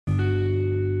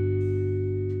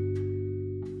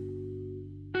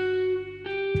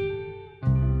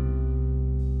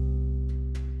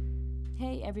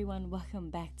everyone.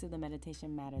 Welcome back to the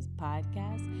Meditation Matters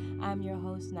podcast. I'm your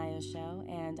host, Naya Shell,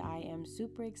 and I am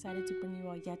super excited to bring you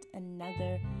all yet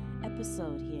another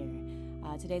episode here.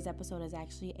 Today's episode is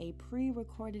actually a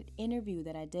pre-recorded interview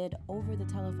that I did over the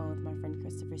telephone with my friend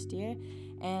Christopher Steer,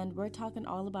 and we're talking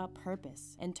all about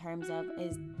purpose in terms of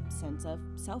a sense of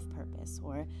self-purpose,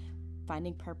 or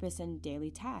finding purpose in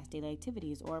daily tasks, daily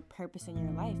activities, or purpose in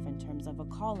your life in terms of a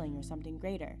calling or something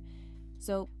greater.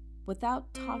 So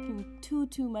without talking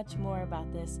too much more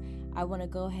about this, I want to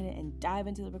go ahead and dive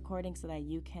into the recording so that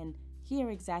you can hear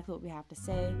exactly what we have to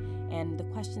say and the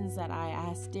questions that I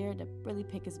asked Steer to really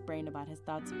pick his brain about his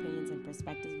thoughts, opinions, and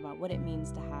perspectives about what it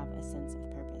means to have a sense of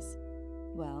purpose.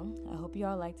 Well, I hope you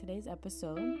all like today's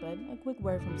episode, but a quick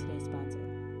word from today's sponsor.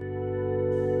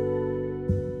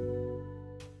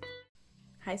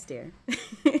 Hi, Steer.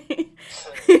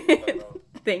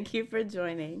 Thank you for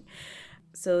joining.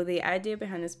 So the idea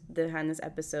behind this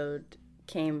episode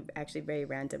came actually very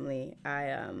randomly.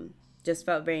 I just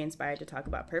felt very inspired to talk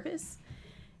about purpose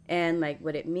and like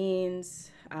what it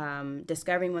means,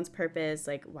 discovering one's purpose.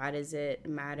 Like, why does it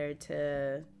matter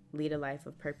to lead a life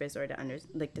of purpose, or to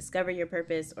discover your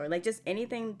purpose, or like just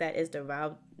anything that is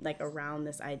around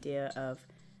this idea of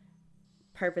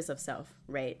purpose of self,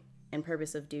 right? And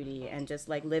purpose of duty, and just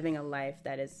like living a life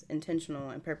that is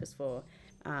intentional and purposeful.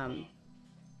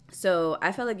 So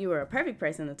I felt like you were a perfect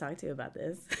person to talk to about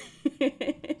this.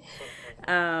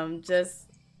 Just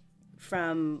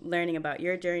from learning about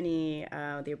your journey,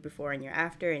 the before and your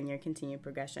after, and your continued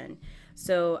progression.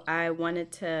 So I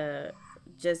wanted to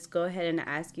just go ahead and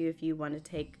ask you if you want to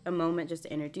take a moment just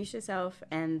to introduce yourself,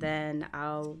 and then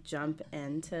I'll jump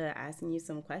into asking you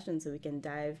some questions so we can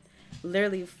dive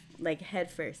literally like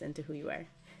head first into who you are.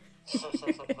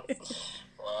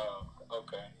 Wow.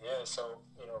 Okay. Yeah. So,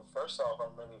 first off,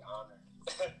 I'm really honored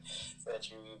that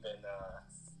you even,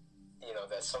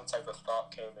 that some type of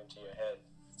thought came into your head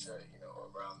to,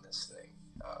 around this thing.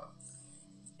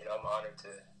 I'm honored to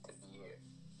be here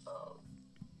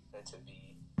and to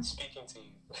be speaking to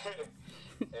you.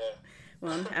 Yeah.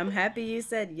 Well, I'm happy you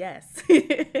said yes. Nice.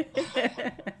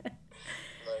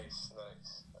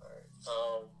 All right.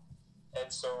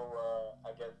 And so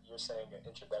I guess you're saying an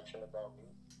introduction about me.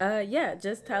 Yeah,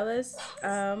 just tell us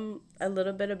a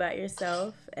little bit about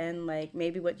yourself and like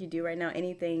maybe what you do right now,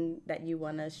 anything that you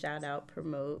want to shout out,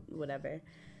 promote, whatever.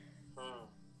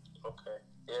 Okay.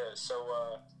 Yeah,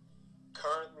 so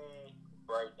currently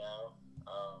right now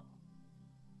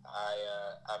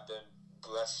I've been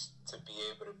blessed to be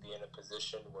able to be in a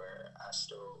position where I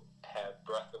still have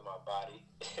breath in my body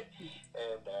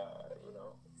and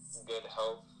good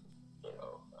health, and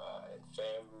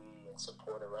family and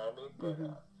support around me. But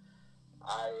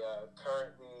I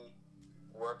currently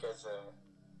work as a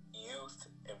youth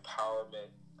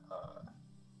empowerment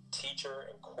teacher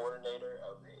and coordinator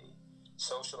of a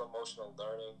social emotional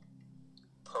learning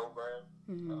program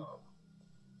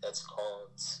that's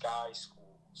called Sky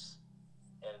Schools.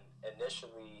 And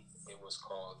initially it was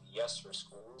called Yes for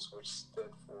Schools, which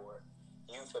stood for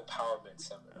Youth Empowerment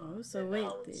Seminar. Oh, so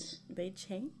wait, they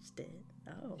changed it.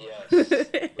 Oh. Yes.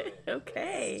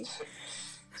 Okay.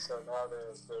 So now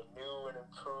they're new and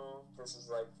improved. This is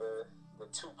like the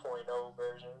 2.0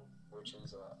 version, which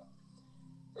is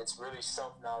it's really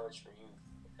self-knowledge for youth.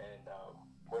 And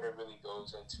what it really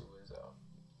goes into is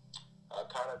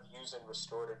kind of using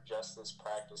restorative justice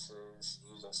practices,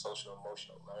 using social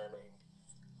emotional learning,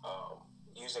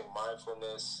 using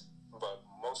mindfulness, but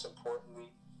most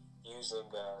importantly,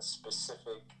 using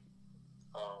specific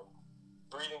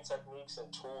breathing techniques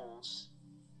and tools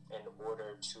in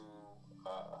order to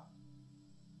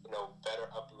better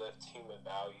uplift human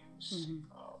values,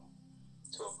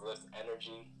 to uplift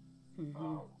energy,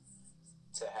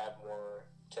 to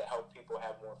help people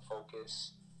have more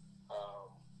focus,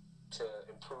 to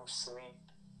improve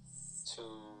sleep, to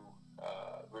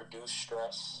reduce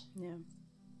stress,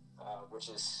 which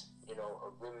is a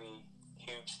really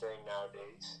huge thing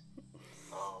nowadays.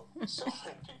 So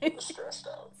many people are stressed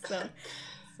out.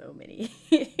 So many.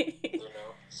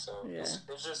 It's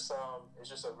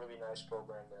just a really nice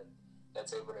program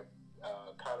that's able to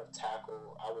kind of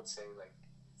tackle, I would say, like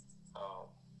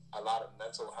a lot of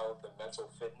mental health and mental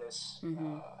fitness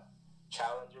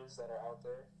challenges that are out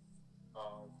there,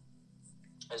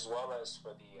 as well as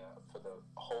for the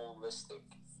holistic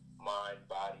mind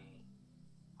body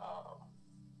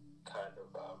kind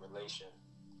of relation.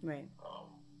 Right.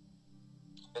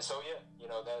 And so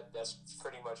that's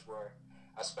pretty much where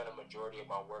I spend a majority of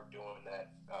my work doing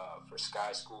that for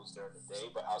Sky Schools during the day.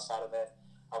 But outside of that,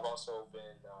 I've also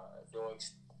been doing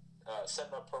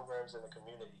setting up programs in the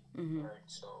community, right?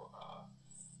 So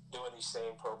doing these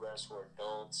same programs for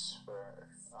adults.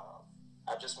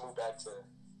 I just moved back to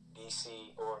DC,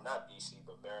 or not DC,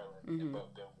 but Maryland, Mm-hmm.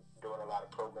 but been doing a lot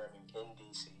of programming in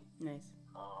DC. Nice.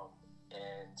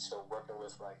 And so working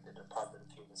with like the Department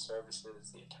of Human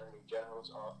Services, the Attorney General's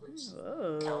office,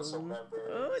 Whoa. council members.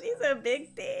 Oh, these are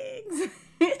big things.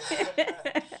 No,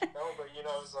 but you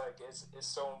know, it's like it's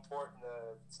so important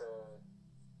to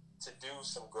do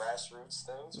some grassroots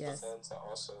things, Yes. but then to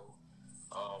also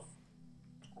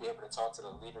be able to talk to the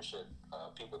leadership,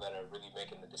 people that are really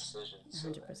making the decisions, so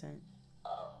 100%. that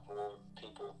more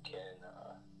people can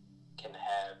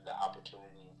have the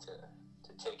opportunity to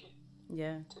take it.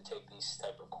 Yeah. To take these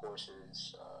type of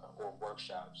courses or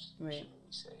workshops, Right. should we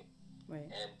say,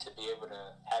 Right. and to be able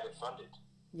to have it funded.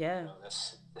 Yeah. You know,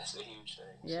 that's a huge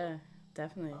thing. Yeah,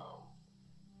 definitely.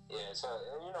 Yeah, so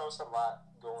you know, it's a lot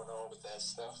going on with that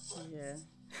stuff, but Yeah.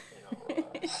 you know,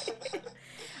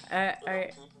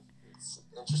 it's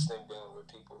interesting dealing with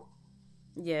people.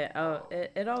 Yeah. Oh,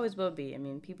 it always will be. I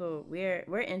mean, people,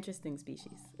 we're interesting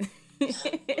species. Yeah,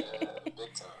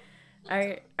 big time.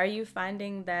 Are you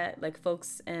finding that like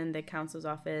folks in the council's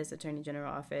office, attorney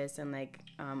general office, and like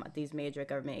these major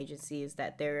government agencies,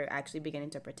 that they're actually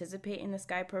beginning to participate in the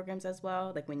SKY programs as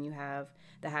well? Like when you have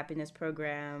the happiness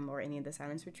program or any of the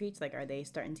silence retreats, like are they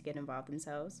starting to get involved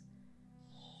themselves?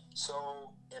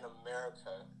 So in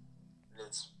America,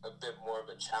 it's a bit more of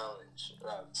a challenge.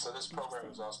 So this program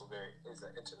is also is an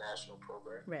international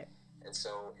program. Right. And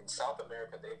so in South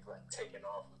America, they've like taken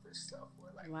off with this stuff,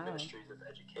 where like Wow. ministries of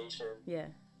education, Yeah.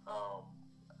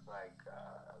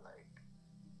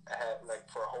 like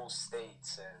for whole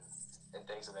states and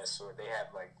things of that sort. They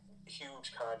have like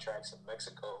huge contracts in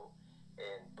Mexico,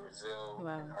 in Brazil,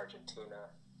 Wow. in Argentina,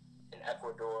 in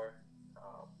Ecuador.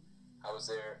 I was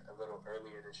there a little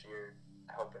earlier this year,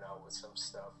 helping out with some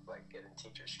stuff, like getting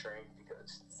teachers trained,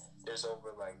 because there's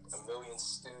over like 1 million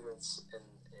students in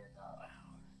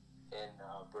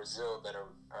Brazil that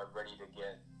are ready to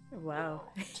get Wow.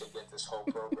 to get this whole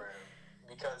program,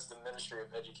 because the Ministry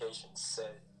of Education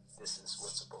said this is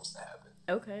what's supposed to happen.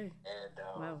 Okay. And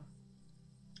Wow.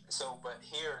 so, but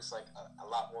here it's like a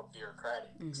lot more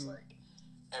bureaucratic. Mm-hmm. It's like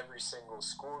every single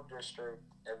school district,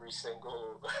 every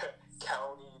single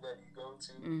county that you go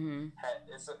to, Mm-hmm.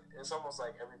 it's almost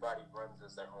like everybody runs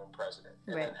as their own president,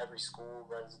 and Right. then every school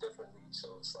runs differently.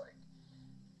 So it's like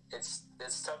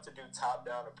it's tough to do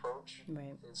top-down approach,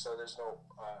 Right. and so there's no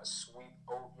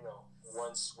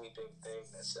one sweeping thing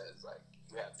that says like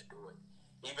you have to do it.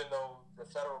 Even though the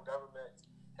federal government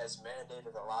has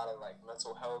mandated a lot of like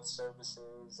mental health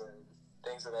services and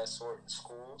things of that sort in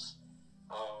schools,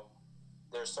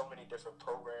 there's so many different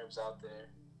programs out there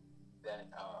that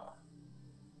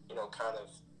kind of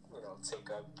take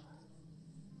up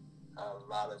a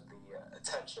lot of the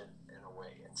attention in a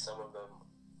way, and some of them,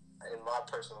 in my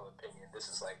personal opinion, this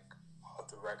is like off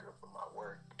the record from my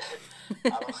work. I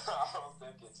don't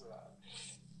think it's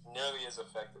nearly as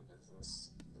effective as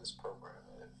this program,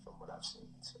 from what I've seen.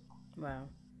 So. Wow.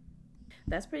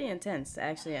 That's pretty intense,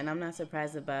 actually, and I'm not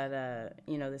surprised about the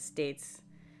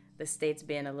states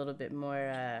being a little bit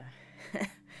more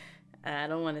I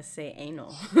don't want to say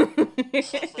anal, but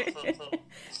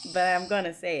I'm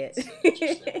gonna say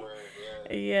it. Word,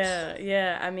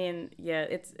 Yeah. I mean, yeah,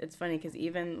 it's funny because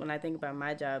even when I think about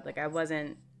my job, like I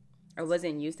wasn't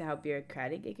used to how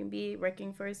bureaucratic it can be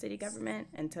working for a city government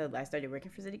until I started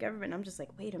working for city government. I'm just like,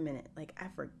 wait a minute, like I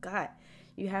forgot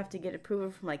you have to get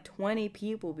approval from like 20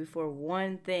 people before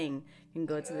one thing can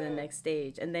go to the next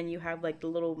stage, and then you have like the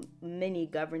little mini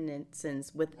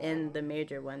governances within the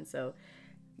major one. So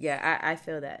yeah, I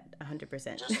feel that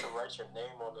 100%. Just to write your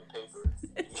name on the paper,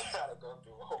 you gotta go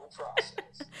through a whole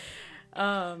process.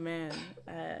 Oh man,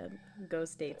 go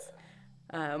states.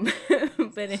 But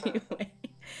anyway,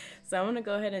 so I'm gonna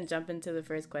go ahead and jump into the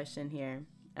first question here.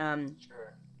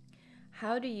 Sure.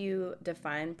 How do you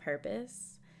define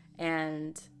purpose,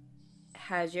 and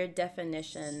has your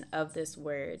definition of this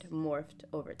word morphed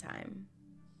over time?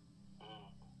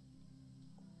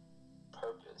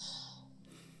 Purpose.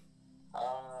 I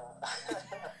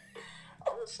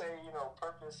would say,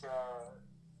 purpose.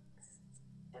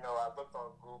 I looked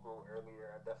on Google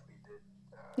earlier. I definitely did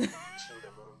cheat a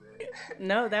little bit.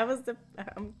 No, that was the.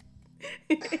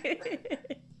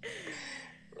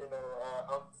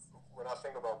 When I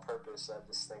think about purpose, I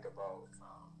just think about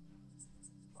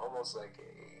almost like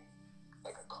a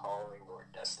calling or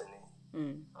destiny,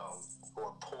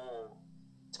 or pull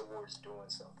towards doing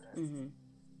something. Mm-hmm.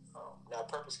 Now,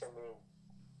 purpose can mean,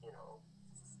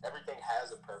 everything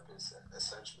has a purpose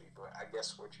essentially, but I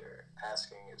guess what you're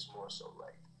asking is more so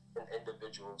like an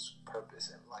individual's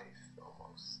purpose in life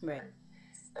almost. Right.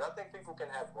 And I think people can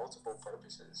have multiple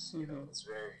purposes. You know,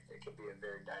 it can be a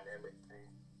very dynamic thing.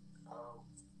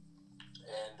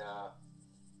 And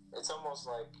it's almost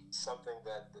like something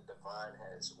that the divine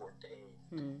has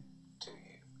ordained to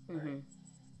you, right?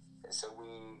 And so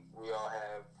we all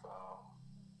have,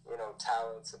 you know,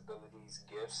 talents, abilities,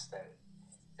 gifts that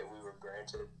we were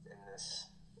granted in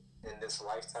this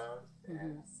lifetime.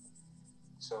 And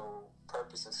so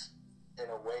purpose is, in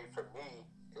a way, for me,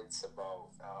 it's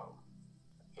about,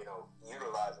 you know,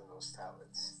 utilizing those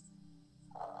talents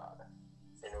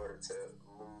in order to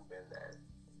move in that,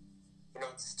 you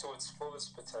know, to its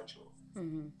fullest potential,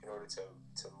 in order to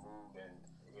move in,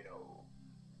 you know,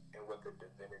 in what the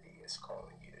divinity is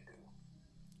calling you to do.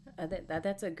 I think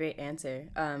that's a great answer.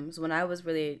 So when I was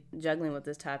really juggling with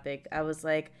this topic, I was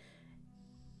like,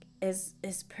 is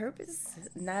purpose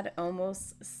not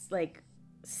almost like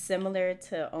similar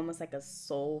to almost like a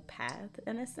soul path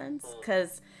in a sense?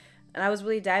 Because and I was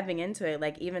really diving into it,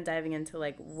 like even diving into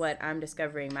like what I'm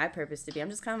discovering my purpose to be. I'm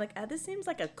just kind of like, this seems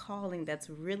like a calling that's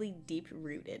really deep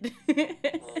rooted.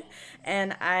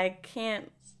 And I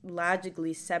can't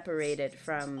logically separate it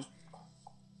from,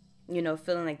 you know,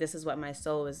 feeling like this is what my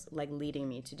soul is like leading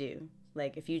me to do.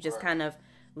 Like if you just kind of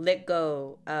let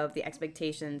go of the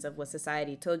expectations of what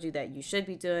society told you that you should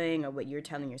be doing, or what you're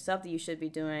telling yourself that you should be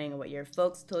doing, or what your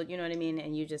folks told you, know what I mean?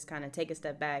 And you just kind of take a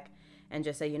step back and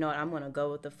just say, you know what, I'm going to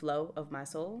go with the flow of my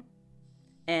soul.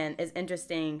 And it's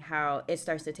interesting how it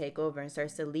starts to take over and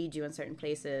starts to lead you in certain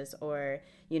places, or,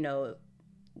 you know,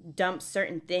 dump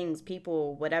certain things,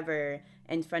 people, whatever,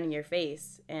 in front of your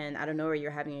face. And I don't know where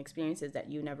you're having experiences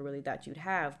that you never really thought you'd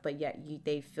have, but yet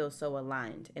they feel so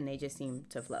aligned and they just seem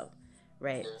to flow.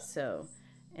 Right. Yeah. So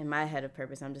in my head of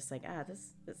purpose, I'm just like,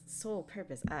 this soul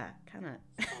purpose, kind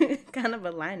of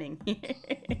aligning here.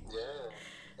 Yeah.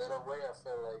 In a way, I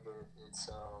feel like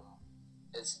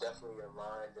it's definitely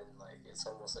aligned, and like it's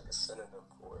almost like a synonym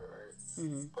for it, right?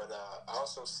 But I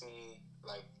also see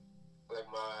like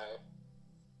my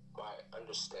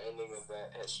understanding of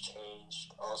that has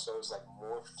changed. Also, it's like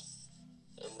morphed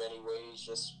in many ways,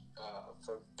 just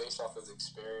based off of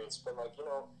experience. But like, you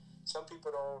know, some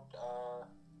people don't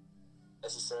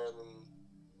necessarily.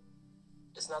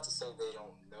 It's not to say they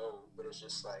don't know, but it's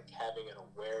just like having an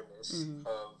awareness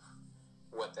of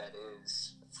what that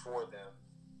is for them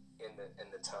in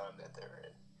the time that they're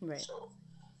in. Right. So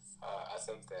I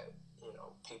think that, you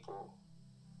know, people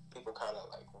kind of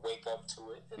like wake up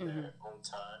to it in their own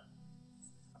time,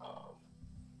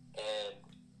 and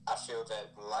I feel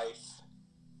that life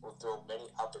will throw many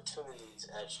opportunities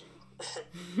at you,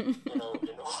 you know,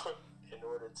 in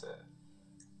order to,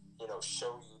 you know,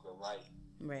 show you the light.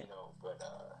 Right. You know, but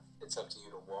it's up to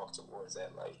you to walk towards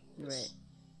that light and just,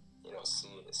 you know, see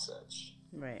it as such.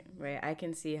 Right. I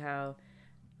can see how,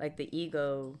 like, the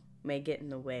ego may get in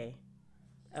the way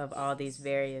of all these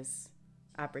various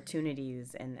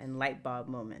opportunities and light bulb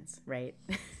moments, right?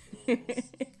 Yeah.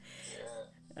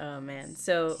 Oh, man.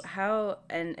 So how,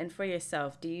 and for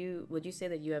yourself, would you say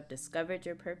that you have discovered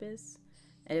your purpose?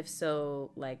 And if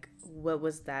so, like, what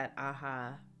was that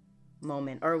aha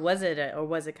moment? Or was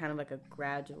it kind of like a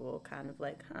gradual kind of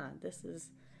like, this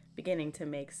is beginning to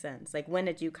make sense? Like, when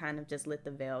did you kind of just let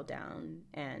the veil down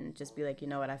and just be like, you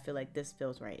know what, I feel like this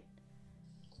feels right?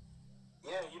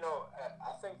 Yeah, you know,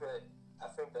 I think that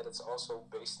it's also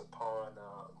based upon,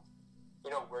 you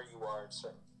know, where you are in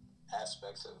certain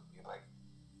aspects of your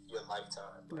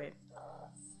lifetime. Right.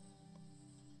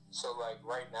 So like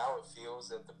right now, it feels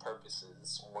that the purpose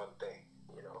is one thing,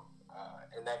 you know,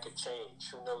 and that could change.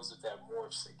 Who knows if that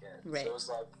morphs again? Right. So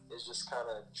it's just kind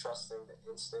of trusting the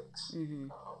instincts.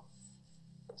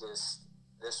 Just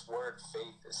this word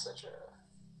faith is such a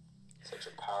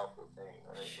powerful thing,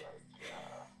 right?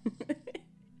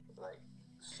 Like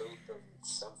faith in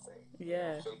something. Yeah. You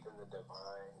know, faith in the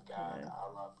divine, God,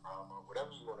 Allah, Brahma,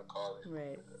 whatever you want to call it.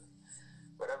 Right.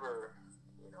 Whatever,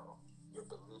 you know, your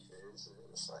belief is,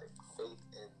 it's like faith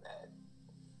in that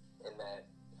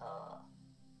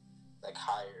like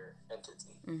higher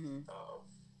entity. To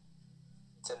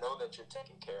know that you're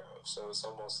taken care of. So it's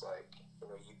almost like, you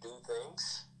know, you do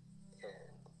things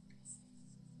and,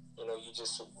 you know, you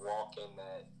just walk in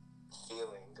that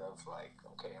feeling of like,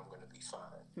 okay, I'm going to be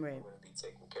fine. Right. I'm going to be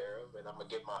taken care of, and I'm going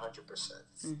to give my 100%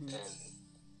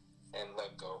 and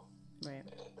let go. Right.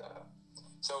 And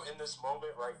so in this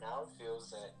moment right now, it feels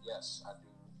that, yes, I do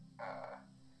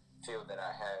feel that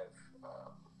I have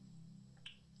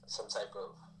some type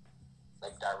of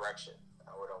like direction,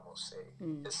 I would almost say.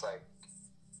 It's like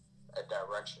a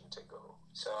direction to go.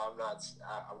 So I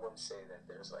wouldn't say that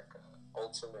there's like a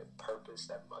ultimate purpose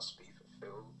that must be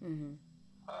fulfilled.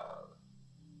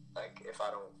 like if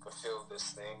I don't fulfill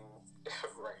this thing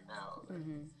right now,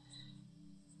 then,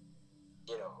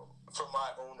 you know, from my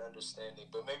own understanding,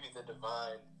 but maybe the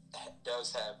divine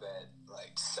does have that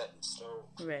like set in stone,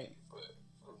 right? me, but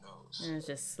who knows? And it's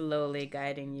just slowly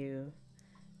guiding you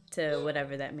to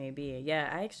whatever that may be. Yeah,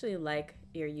 I actually like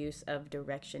your use of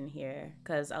direction here,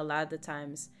 because a lot of the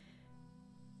times,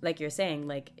 like you're saying,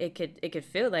 like it could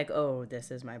feel like, oh,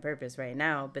 this is my purpose right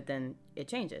now, but then it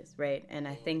changes, right? And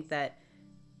I think that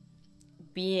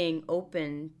being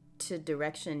open to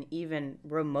direction, even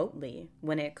remotely,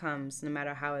 when it comes, no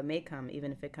matter how it may come,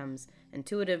 even if it comes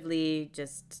intuitively,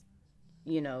 just,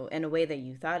 you know, in a way that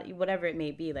you thought, whatever it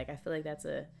may be, like I feel like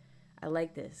I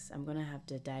like this. I'm gonna have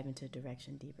to dive into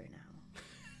direction deeper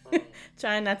now.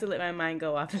 Trying not to let my mind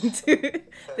go off into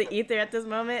the ether at this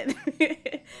moment.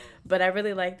 But I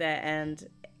really like that, and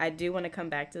I do want to come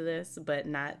back to this, but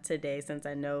not today, since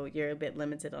I know you're a bit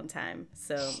limited on time.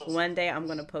 So one day I'm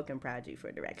gonna poke and prod you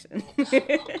for direction.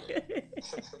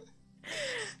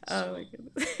 Oh my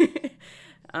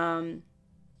goodness.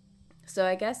 So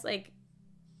I guess, like,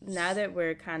 now that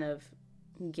we're kind of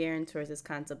gearing towards this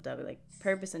concept of like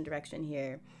purpose and direction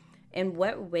here, in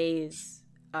what ways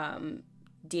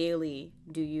daily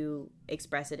do you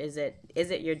express it? Is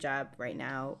it your job right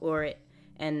now, or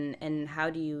and how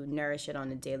do you nourish it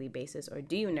on a daily basis, or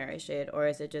do you nourish it, or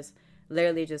is it just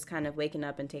literally just kind of waking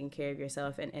up and taking care of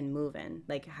yourself and moving?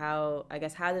 Like, how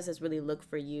does this really look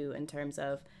for you in terms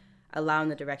of allowing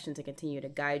the direction to continue to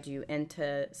guide you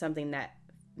into something that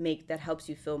helps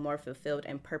you feel more fulfilled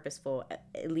and purposeful,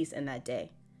 at least in that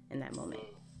day, in that moment?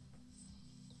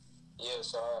 Yeah,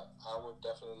 so I would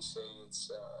definitely say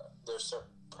it's there's certain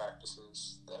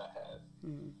practices that I have.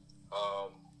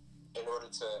 In order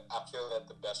to, I feel that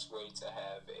the best way to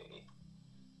have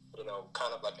a, you know,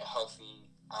 kind of like a healthy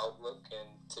outlook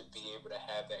and to be able to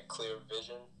have that clear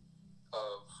vision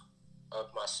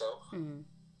of myself,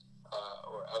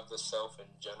 or of the self in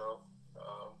general,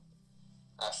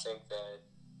 I think that,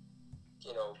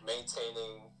 you know,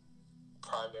 maintaining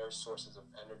primary sources of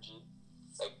energy,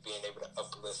 like being able to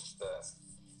uplift the,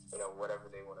 you know, whatever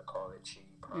they want to call it, chi,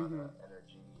 prana,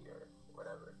 energy, or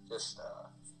whatever, just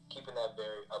keeping that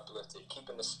very uplifted,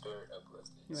 keeping the spirit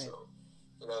uplifted. Right. So,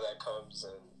 you know, that comes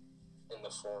in the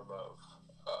form of,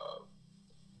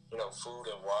 you know, food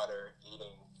and water,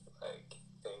 eating like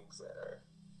things that are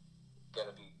going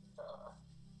to be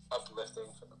uplifting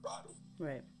for the body.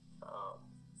 Right.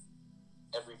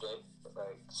 Every day,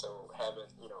 like, so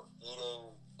having, you know,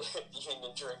 eating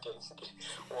and drinking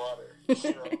water,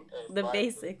 you know, and the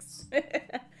basics,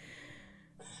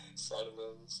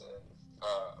 vitamins, and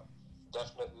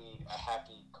definitely a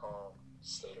happy, calm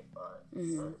state of mind.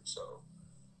 Right? So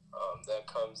that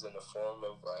comes in the form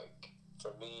of, like,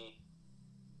 for me,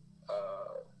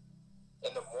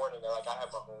 in the morning, like, I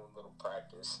have my own little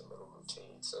practice, a little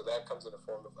routine. So that comes in the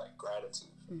form of, like,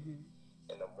 gratitude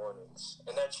in the mornings.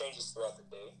 And that changes throughout the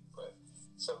day, but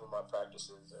some of my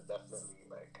practices are definitely,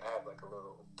 like, I have, like, a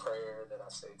little prayer that I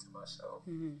say to myself,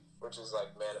 which is,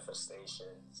 like,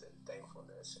 manifestations and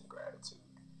thankfulness and gratitude.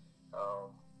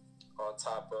 On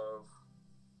top of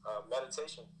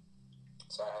meditation.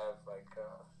 So I have, like,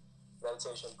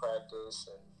 meditation practice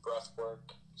and breath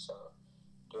work. So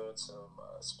doing some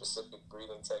specific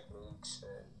breathing techniques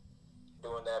and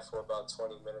doing that for about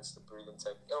 20 minutes, the breathing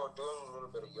technique. Oh, doing a little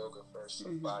bit of yoga first,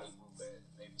 some body movement,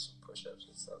 maybe some push-ups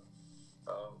and stuff.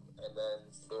 And then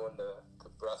doing the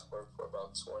breath work for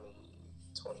about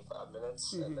 20-25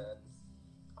 minutes, and then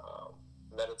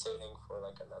meditating for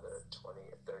like another 20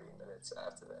 or 30 minutes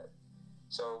after that.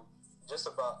 So just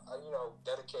about, you know,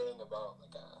 dedicating about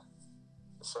like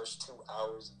the first 2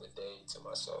 hours of the day to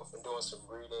myself and doing some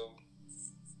reading,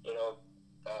 you know,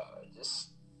 just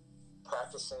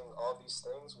practicing all these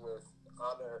things with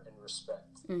honor and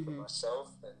respect for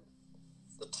myself and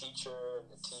the teacher and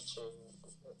the teaching,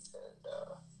 and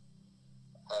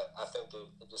I think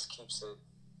it just keeps it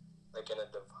like in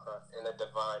a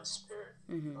divine spirit,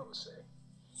 I would say.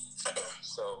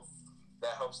 So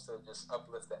that helps to just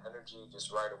uplift the energy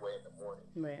just right away in the morning.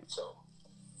 Right. So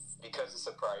because it's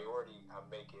a priority, I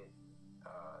make it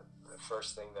the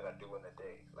first thing that I do in the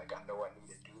day. Like, I know I need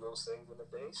to do those things in the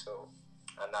day, so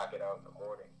I knock it out in the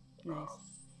morning. Nice.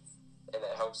 And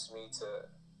it helps me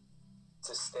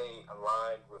to stay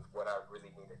aligned with what I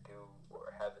really need to do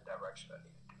or have the direction I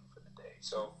need to do for the day.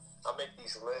 So I make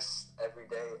these lists every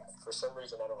day. For some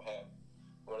reason, I don't have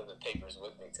one of the papers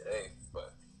with me today,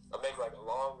 but I make like a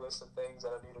long list of things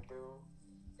that I need to do,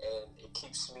 and it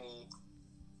keeps me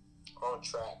on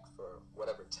track for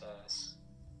whatever tasks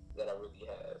that I really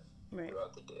have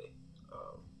throughout the day.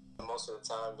 Most of the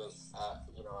time, I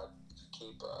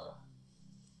keep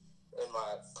in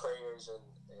my prayers and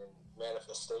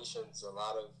manifestations, a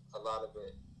lot of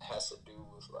it has to do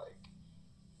with like,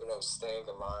 you know, staying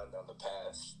aligned on the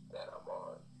path that I'm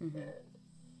on,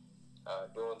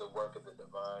 and doing the work of the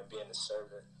divine, being a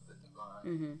servant of the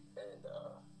divine, and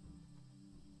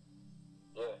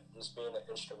yeah, just being an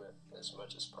instrument as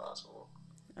much as possible.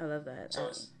 I love that. So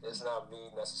it's not me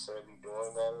necessarily doing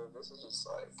all of this. It's just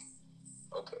like,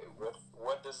 okay,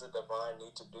 what does the divine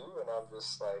need to do? And I'm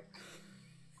just like,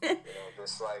 you know,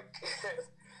 this like,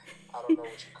 I don't know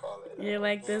what you call it. You're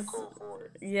like this.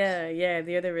 Yeah.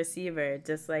 You're the receiver.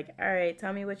 Just like, all right,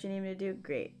 tell me what you need me to do.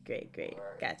 Great. Right.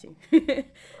 Got you. Right.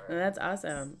 Well, that's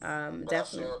awesome.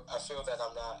 Definitely. I feel that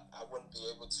I wouldn't be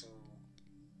able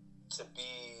to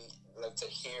be like to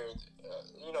hear,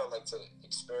 you know, like to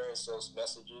experience those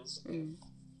messages if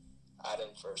I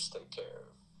didn't first take care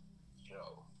of, you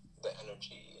know, the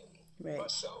energy and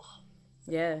myself.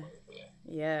 Yeah,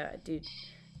 dude.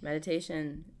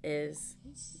 Meditation is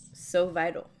so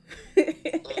vital.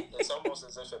 It's almost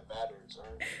as if it matters,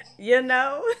 right? You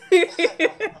know?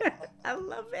 I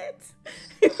love it.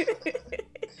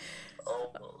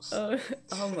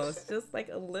 Almost. Just like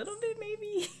a little bit,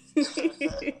 maybe.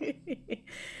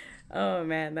 Oh,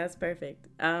 man, that's perfect.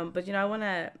 But, you know,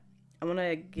 I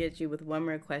wanna get you with one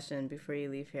more question before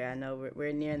you leave here. I know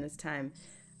we're nearing this time.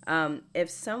 If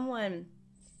someone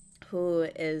who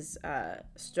is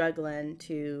struggling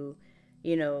to,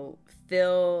 you know,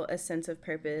 feel a sense of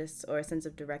purpose or a sense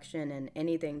of direction in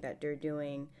anything that they're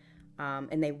doing,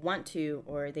 and they want to,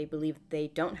 or they believe they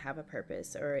don't have a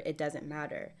purpose or it doesn't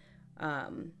matter,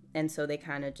 and so they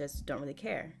kind of just don't really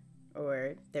care,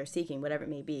 or they're seeking, whatever it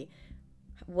may be,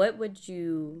 what would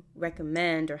you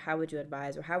recommend, or how would you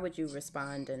advise, or how would you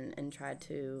respond and try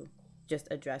to just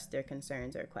address their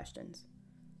concerns or questions?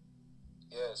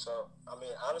 Yeah, so, I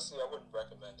mean, honestly, I wouldn't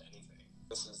recommend anything.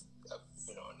 This is,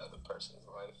 you know, another person's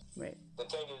life. Right. The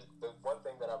thing is, the one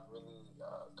thing that I've really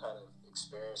kind of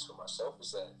experienced for myself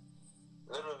is that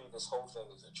literally this whole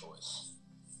thing is a choice,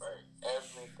 right?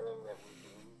 Everything that we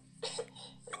do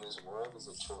in this world is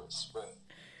a choice. But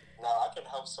now I can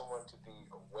help someone to be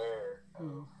aware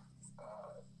of,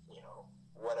 you know,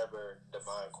 whatever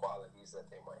divine qualities that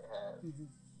they might have.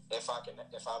 If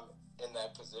I'm in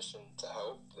that position to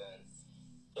help, then,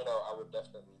 you know, I would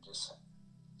definitely just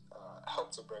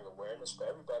help to bring awareness. But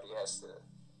everybody has to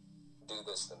do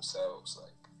this themselves.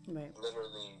 Like,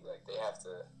 literally, like they have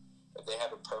to, if they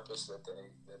have a purpose that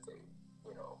they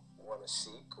you know, want to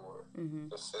seek or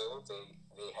fulfill,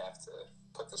 they have to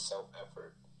put the self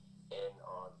effort in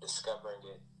on discovering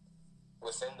it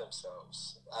within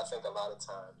themselves. I think a lot of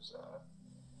times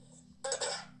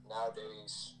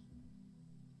nowadays,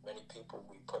 many people,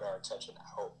 we put our attention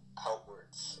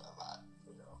outwards a lot,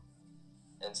 you know,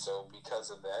 and so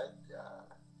because of that,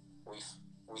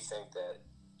 we think that,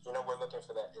 you know, we're looking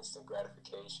for that instant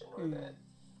gratification or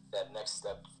that next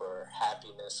step for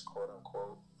happiness, quote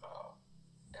unquote,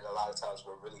 and a lot of times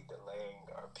we're really delaying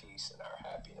our peace and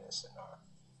our happiness and our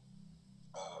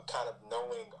kind of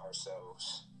knowing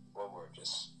ourselves when we're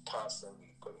just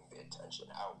constantly putting the attention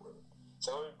outward.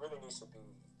 So it really needs to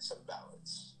be some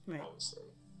balance, I would say.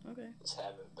 Okay. Just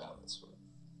having balance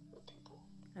with people.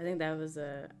 I think that was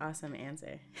an awesome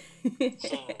answer.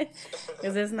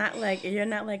 Because it's not like, you're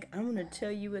not like, I'm going to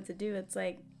tell you what to do. It's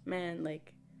like, man,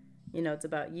 like, you know, it's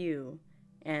about you.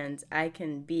 And I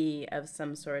can be of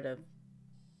some sort of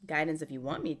guidance if you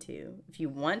want me to, if you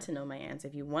want to know my answer,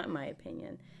 if you want my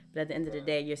opinion. But at the end of the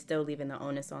day, you're still leaving the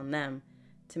onus on them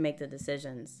to make the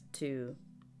decisions to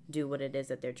do what it is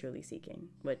that they're truly seeking,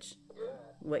 which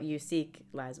what you seek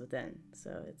lies within.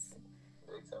 So it's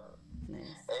big time. Nice.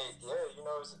 Hey, you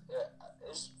know,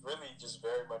 it's really just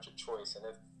very much a choice, and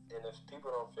if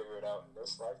people don't figure it out in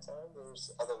this lifetime,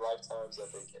 there's other lifetimes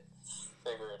that they can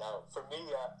figure it out. For me,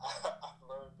 I've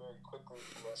learned very quickly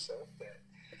for myself that,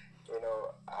 you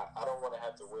know, I don't want to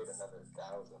have to wait another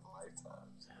 1,000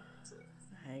 lifetimes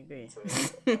I agree.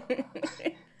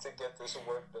 To get this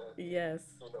work done. Yes.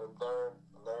 You know, learn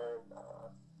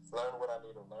what I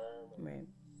need to learn,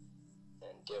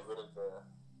 and get rid of the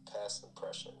past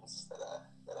impressions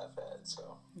that I've had.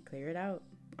 So clear it out.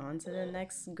 On to the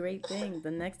next great thing,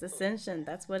 the next ascension.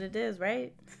 That's what it is,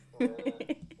 right?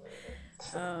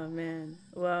 Oh man.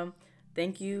 Well,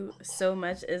 thank you so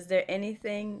much. Is there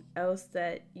anything else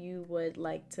that you would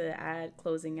like to add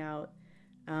closing out?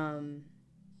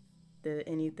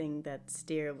 Anything that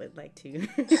Steer would like to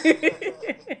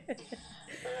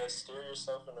steer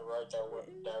yourself in the right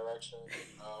direction.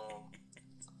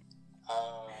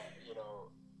 You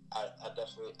know, I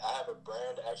definitely, I have a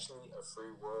brand, actually, A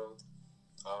Free World,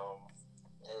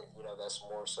 and, you know, that's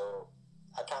more so,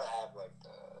 I kind of have like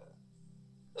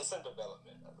it's in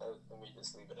development. Let me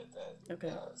just leave it at that.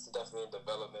 Okay. It's definitely in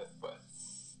development, but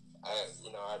I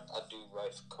do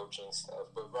life coaching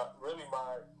stuff. But really,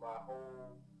 my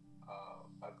whole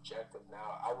objective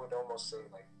now, I would almost say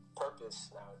like purpose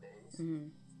nowadays,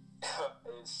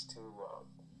 is to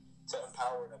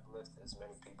empower and uplift as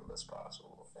many people as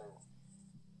possible. And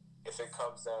if it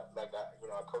comes down, like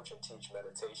I coach and teach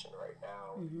meditation right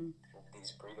now, and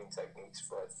these breathing techniques,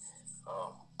 but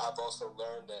I've also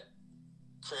learned that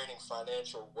creating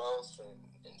financial wealth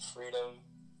and freedom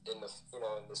in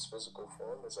this physical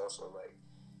form is also like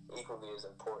equally as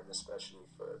important, especially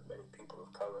for many people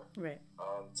of color, right?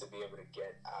 To be able to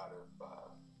get out of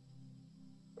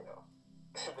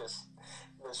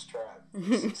this trap.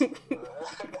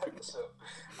 So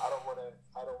I don't want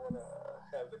to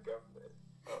have the government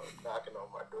knocking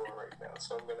on my door right now.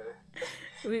 So I'm gonna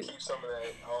keep some of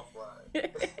that offline.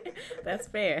 That's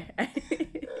fair.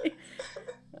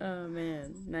 Oh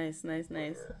man, nice.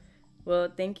 Yeah. Well,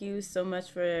 thank you so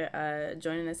much for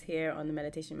joining us here on the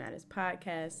Meditation Matters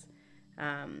podcast.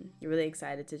 You're really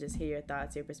excited to just hear your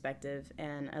thoughts, your perspective,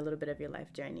 and a little bit of your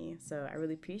life journey. So I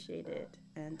really appreciate it.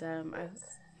 And I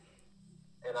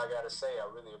gotta say, I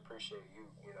really appreciate you.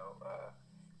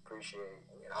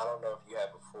 And I don't know if you have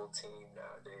a full team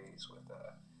nowadays with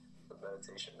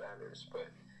Meditation Matters, but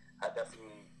I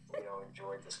definitely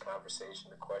enjoyed this conversation.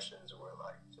 The questions were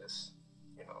like just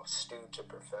stewed to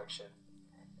perfection,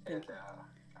 and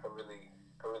I really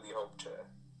hope to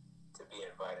be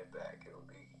invited back.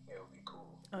 It'll be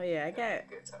cool. Oh yeah,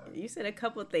 you said a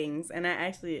couple things, and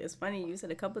it's funny, you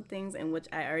said a couple things in which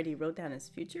I already wrote down as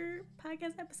future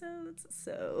podcast episodes,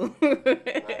 so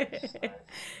nice.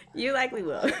 You likely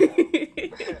will.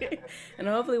 And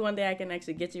hopefully one day I can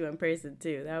actually get you in person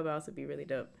too. That would also be really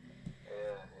dope.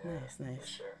 Yeah. Nice. For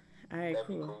sure. All right, that'd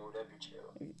cool. Be cool. That'd be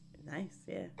chill. Nice,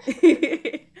 yeah.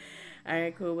 All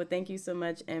right, cool. Well, thank you so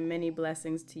much, and many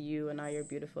blessings to you and all your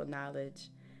beautiful knowledge.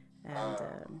 And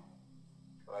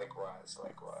likewise.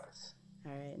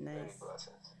 All right, nice. Many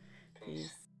blessings.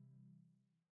 Peace.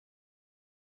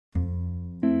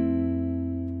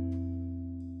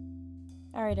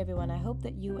 All right, everyone. I hope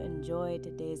that you enjoyed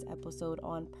today's episode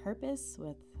on purpose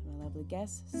with my lovely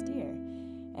guest, Steer.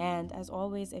 And as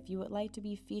always, if you would like to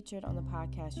be featured on the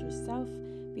podcast yourself,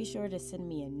 be sure to send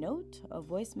me a note, a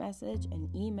voice message, an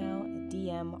email, a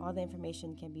DM. All the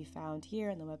information can be found here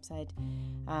on the website.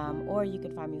 Or you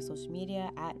can find me on social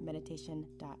media at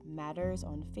meditation.matters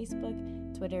on Facebook,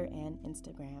 Twitter, and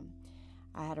Instagram.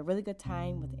 I had a really good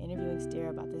time with interviewing Steer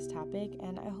about this topic,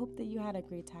 and I hope that you had a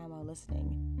great time while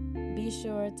listening. Be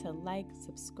sure to like,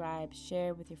 subscribe,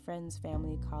 share with your friends,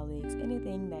 family, colleagues,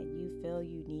 anything that you feel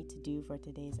you need to do for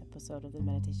today's episode of the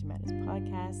Meditation Matters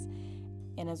podcast.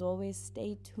 And as always,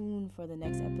 stay tuned for the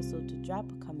next episode to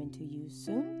drop, coming to you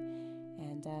soon.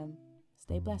 And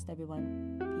stay blessed,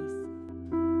 everyone. Peace.